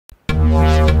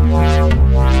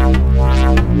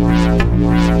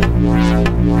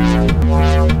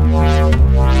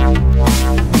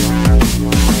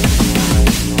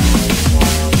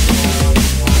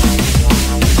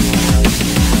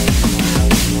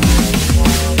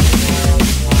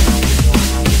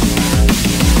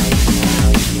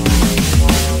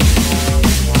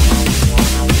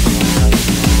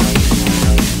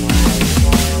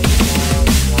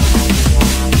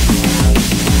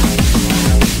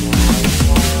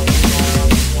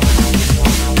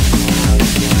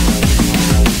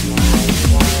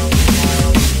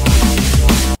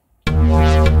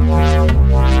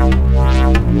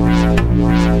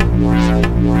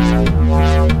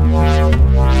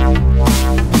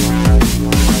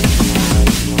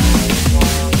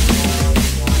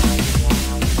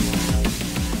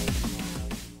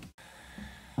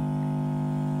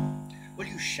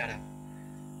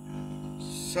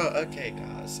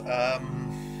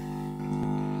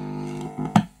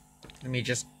Let me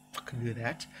just fucking do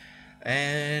that.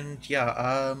 And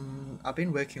yeah, I've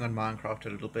been working on Minecraft a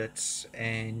little bit,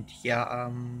 and yeah,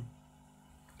 I'm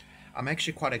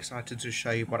actually quite excited to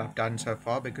show you what I've done so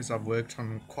far because I've worked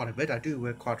on quite a bit. I do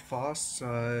work quite fast,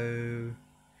 so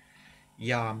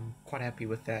yeah, I'm quite happy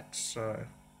with that. So,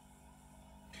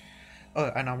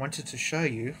 oh, and I wanted to show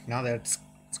you now that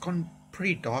it's gone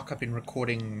pretty dark. I've been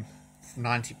recording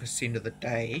 90% of the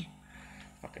day.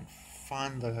 If I can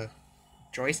find the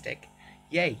joystick,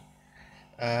 yay!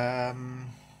 Um,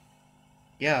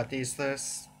 yeah, there's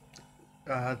this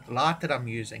light that I'm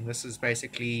using. This is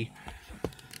basically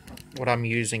what I'm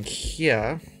using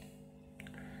here,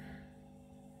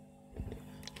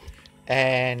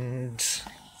 and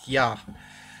yeah,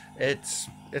 it's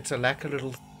a like a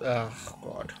little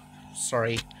god,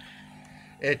 sorry,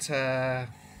 it's a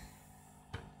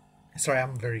sorry,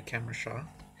 I'm very camera shy.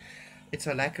 It's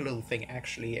a like a little thing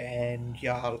actually, and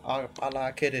yeah, I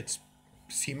like it. It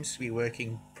seems to be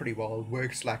working pretty well. It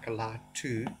works like a light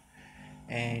too,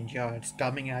 and yeah, it's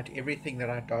dumbing out everything that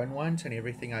I don't want and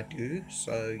everything I do.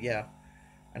 So yeah,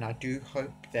 and I do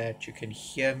hope that you can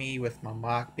hear me with my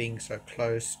mic being so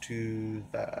close to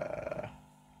the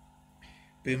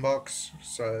boombox.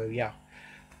 So yeah.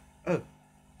 Oh,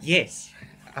 yes,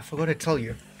 I forgot to tell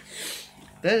you.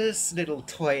 This little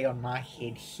toy on my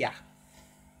head here.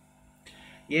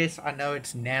 Yes, I know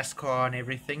it's NASCAR and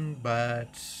everything,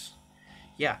 but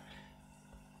yeah,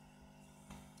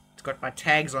 it's got my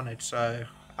tags on it, so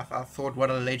I thought what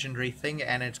a legendary thing,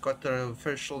 and it's got the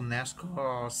official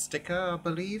NASCAR sticker, I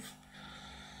believe.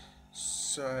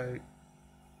 So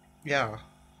yeah,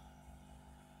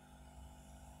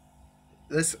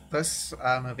 this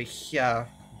over here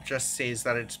just says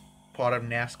that it's part of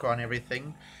NASCAR and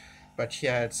everything. But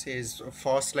here it says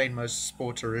Fastlane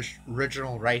Motorsport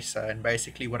Original Racer, and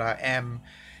basically what I am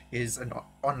is an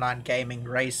online gaming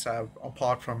racer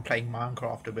apart from playing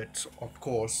Minecraft a bit, of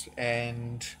course.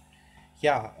 And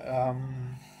yeah,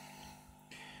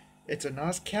 it's a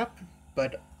nice cap,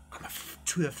 but I'm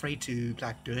too afraid to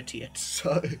like dirty it.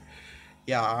 So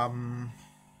yeah,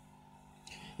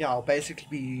 yeah, I'll basically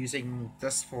be using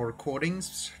this for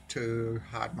recordings to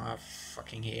hide my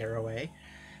fucking hair away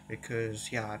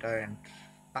because yeah,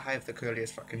 I have the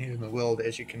curliest fucking hair in the world,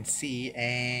 as you can see,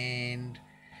 and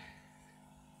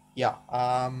yeah,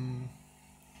 I'm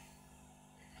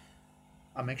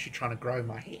actually trying to grow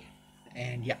my hair,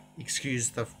 and yeah, excuse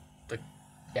the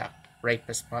yeah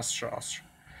rapist mustache.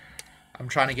 I'm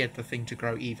trying to get the thing to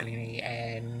grow evenly,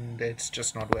 and it's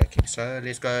just not working. So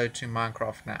let's go to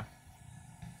Minecraft now,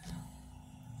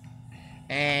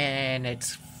 and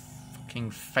it's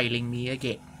fucking failing me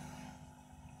again.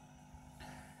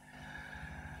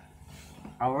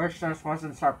 I wish this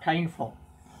wasn't so painful.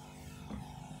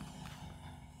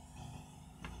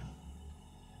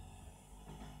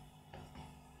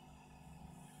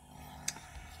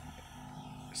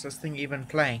 Is this thing even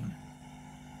playing?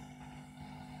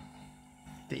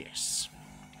 Yes.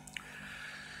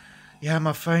 Yeah,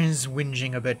 my phone's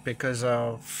whinging a bit because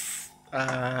of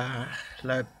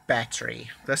low battery.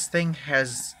 This thing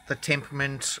has the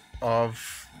temperament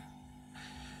of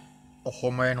a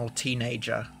hormonal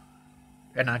teenager,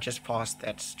 and I just passed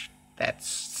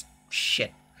that's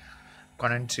shit.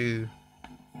 Gone into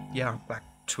yeah like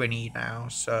 20 now,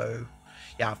 so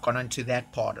yeah, I've gone into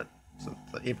that part of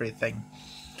everything.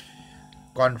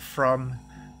 Gone from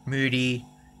moody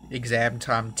exam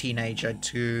time teenager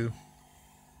to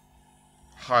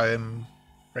home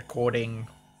recording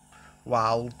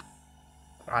wild.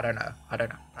 I don't know.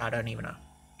 I don't even know.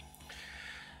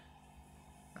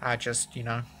 I just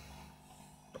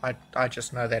I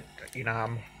just know that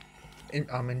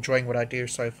I'm enjoying what I do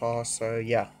so far. So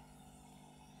yeah,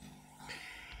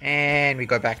 and we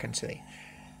go back into the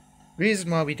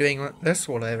reason why we're doing this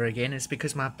all over again is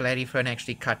because my bloody phone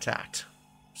actually cut out.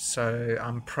 So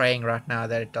I'm praying right now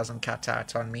that it doesn't cut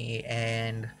out on me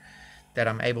and that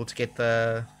I'm able to get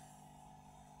the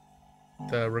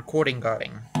recording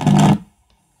going.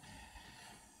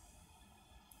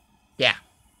 Yeah,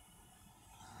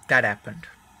 that happened.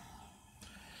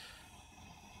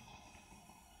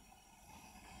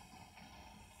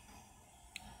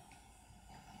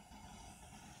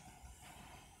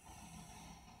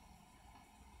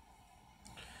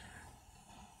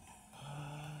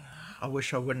 I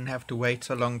wish I wouldn't have to wait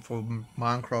so long for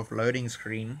Minecraft loading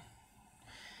screen.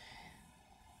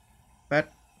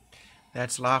 But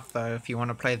that's life though. If you want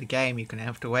to play the game, you can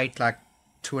have to wait like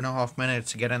 2.5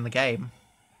 minutes to get in the game.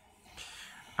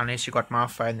 Unless you got my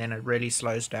phone, then it really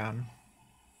slows down.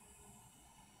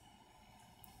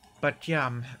 But yeah,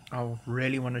 I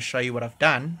really want to show you what I've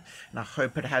done, and I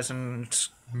hope it hasn't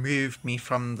moved me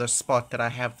from the spot that I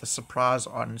have the surprise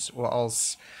on, or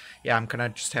else, yeah, I'm gonna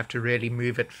just have to really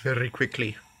move it very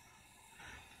quickly.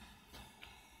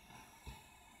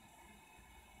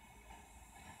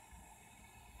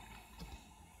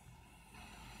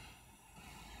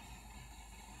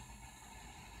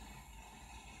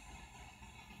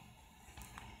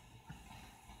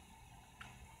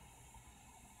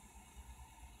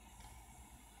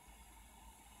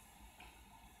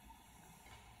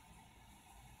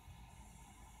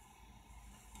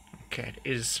 Okay, it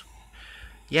is.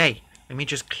 Yay! Let me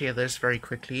just clear this very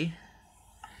quickly.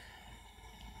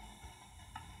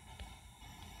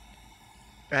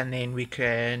 And then we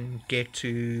can get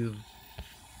to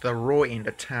the raw end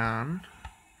of town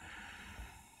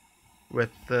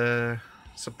with the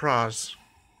surprise.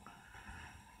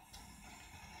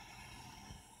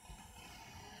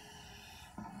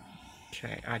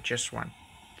 Okay, I just want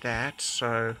that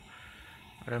so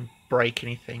I don't break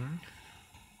anything.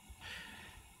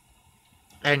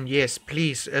 And yes,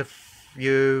 please, if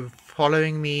you're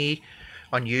following me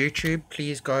on YouTube,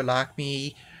 please go like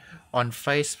me on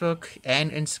Facebook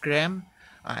and Instagram.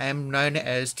 I am known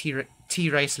as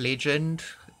T-Race Legend,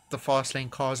 the Fastlane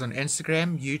Cars on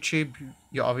Instagram. YouTube,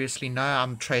 you obviously know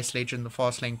I'm Trace Legend, the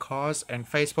Fastlane Cars. And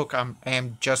Facebook, I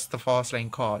am just the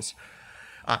Fastlane Cars.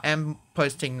 I am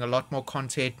posting a lot more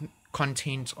content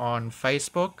on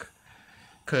Facebook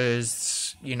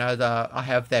because I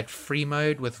have that free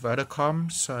mode with Vodacom,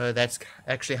 so that's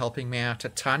actually helping me out a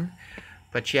ton.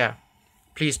 But yeah,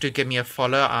 please do give me a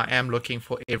follow. I am looking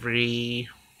for every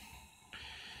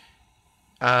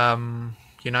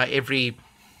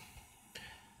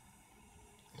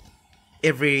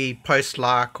post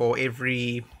like or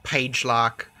every page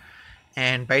like,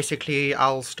 and basically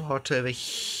I'll start over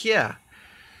here.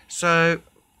 So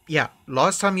yeah,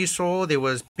 last time you saw there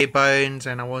was bare bones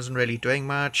and I wasn't really doing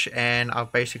much, and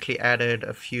I've basically added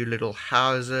a few little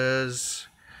houses,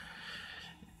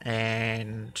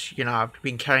 and I've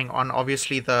been carrying on.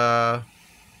 Obviously the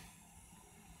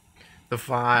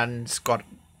vines got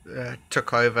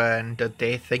took over and did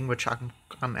their thing, which I'm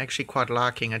actually quite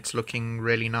liking. It's looking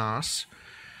really nice.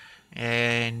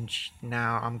 And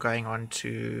now I'm going on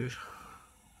to.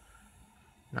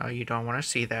 No, you don't want to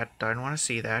see that. Don't want to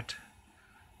see that.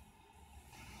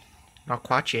 Not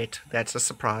quite yet. That's a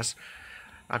surprise.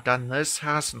 I've done this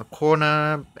house in the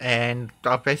corner, and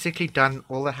I've basically done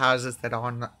all the houses that are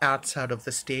on the outside of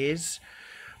the stairs.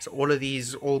 So all of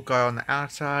these all go on the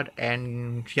outside,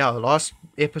 and yeah, the last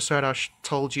episode I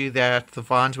told you that the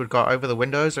vines would go over the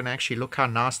windows, and actually look how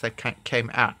nice that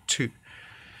came out too.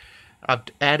 I've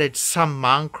added some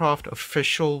Minecraft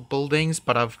official buildings,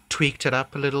 but I've tweaked it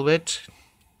up a little bit,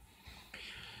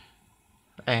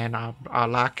 and I'm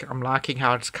liking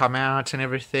how it's come out and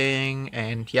everything,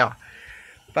 and yeah.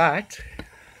 But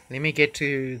let me get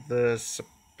to the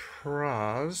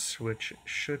surprise, which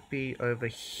should be over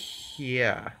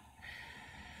here.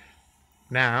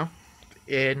 Now,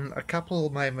 in a couple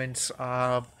of moments,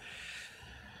 I'll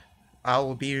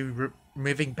be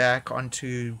moving back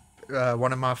onto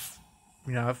one of my,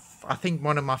 I think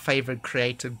one of my favorite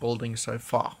creative buildings so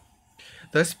far.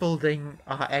 This building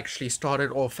I actually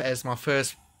started off as my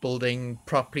first building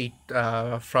properly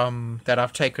from that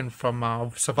I've taken from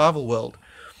our survival world,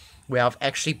 where I've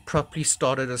actually properly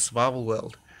started a survival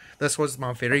world. This was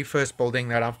my very first building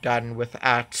that I've done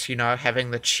without,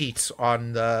 having the cheats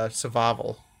on the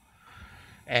survival.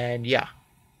 And yeah,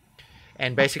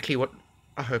 and basically what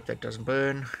I hope that doesn't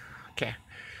burn. Okay,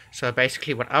 so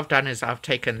basically what I've done is I've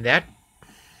taken that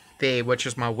there, which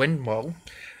is my windmill,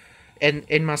 and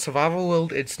in my survival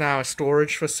world, it's now a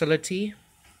storage facility,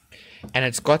 and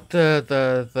it's got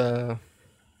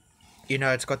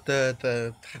it's got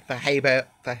the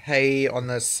hay on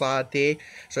the side there,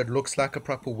 so it looks like a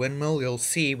proper windmill. You'll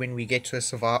see when we get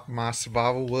to my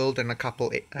survival world in a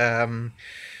couple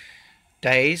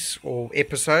days or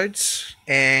episodes,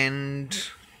 and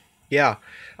yeah,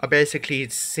 I basically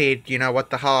said,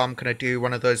 what the hell, I'm gonna do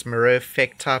one of those mirror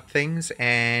effect type things,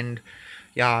 and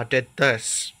yeah, I did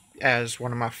this as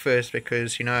one of my first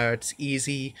because it's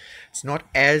easy, it's not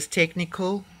as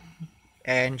technical,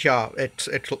 and yeah, it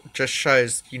just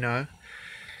shows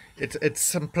it's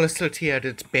simplicity at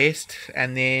its best.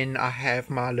 And then I have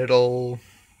my little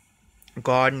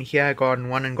garden here, garden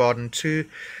 1 and garden 2,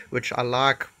 which I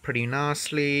like pretty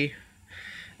nicely.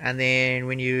 And then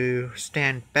when you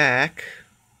stand back,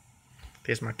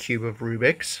 there's my cube of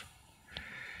Rubik's.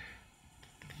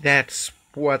 That's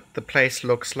what the place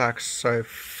looks like so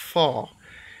far.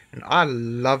 And I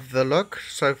love the look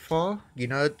so far. You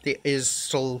know, there is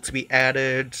still to be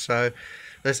added, so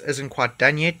this isn't quite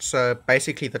done yet. So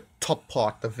basically the top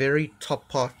part, the very top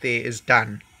part there is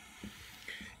done.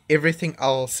 Everything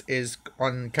else is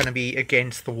on gonna be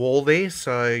against the wall there,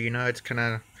 so you know it's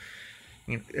gonna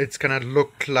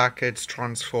look like it's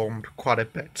transformed quite a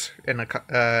bit in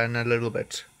a little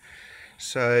bit.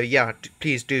 So yeah,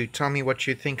 please do tell me what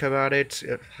you think about it.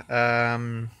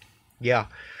 Yeah,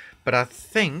 but I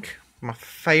think my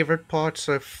favorite part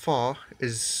so far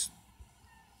is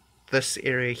this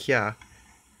area here.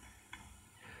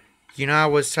 You know, I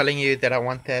was telling you that I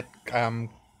want that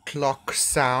clock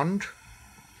sound.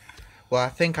 Well, I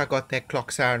think I got that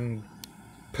clock sound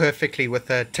perfectly with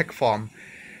the tick farm.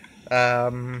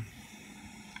 Um,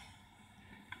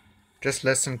 just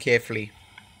listen carefully.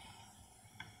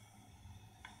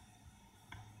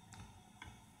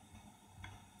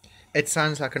 It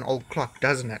sounds like an old clock,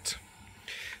 doesn't it?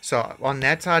 So on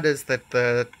that side is that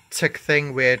the tick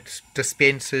thing where it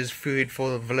dispenses food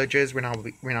for the villagers when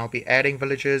I'll be adding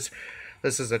villagers.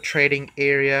 This is a trading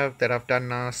area that I've done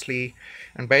nicely,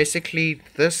 and basically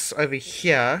this over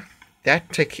here,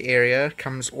 that tick area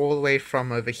comes all the way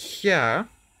from over here.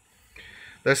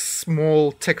 This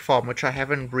small tick farm, which I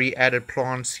haven't re-added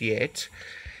plants yet,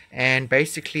 and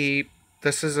basically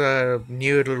this is a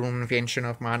new little invention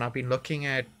of mine. I've been looking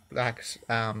at like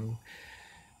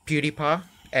PewDiePie,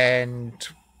 and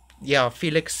yeah,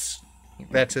 Felix,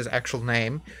 that's his actual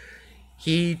name.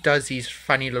 He does these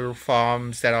funny little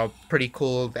farms that are pretty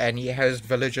cool, and he has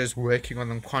villagers working on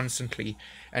them constantly.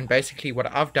 And basically, what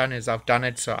I've done is I've done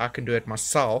it so I can do it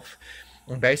myself.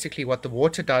 And basically, what the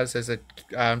water does is it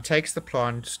takes the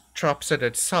plant, chops it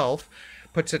itself,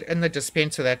 puts it in the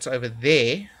dispenser that's over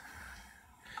there.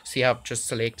 See, I've just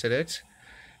selected it,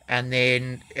 and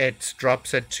then it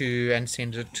drops it to and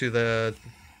sends it to the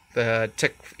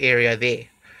tick area there,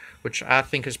 which I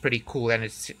think is pretty cool. And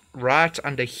it's right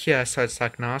under here, so it's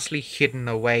like nicely hidden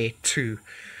away too,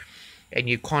 and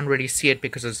you can't really see it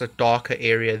because it's a darker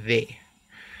area there.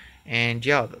 And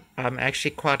yeah, I'm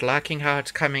actually quite liking how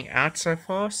it's coming out so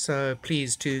far, so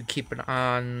please do keep an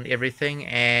eye on everything.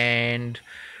 And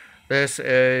this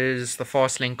is the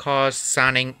Fastlane Cars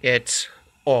signing it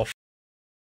off.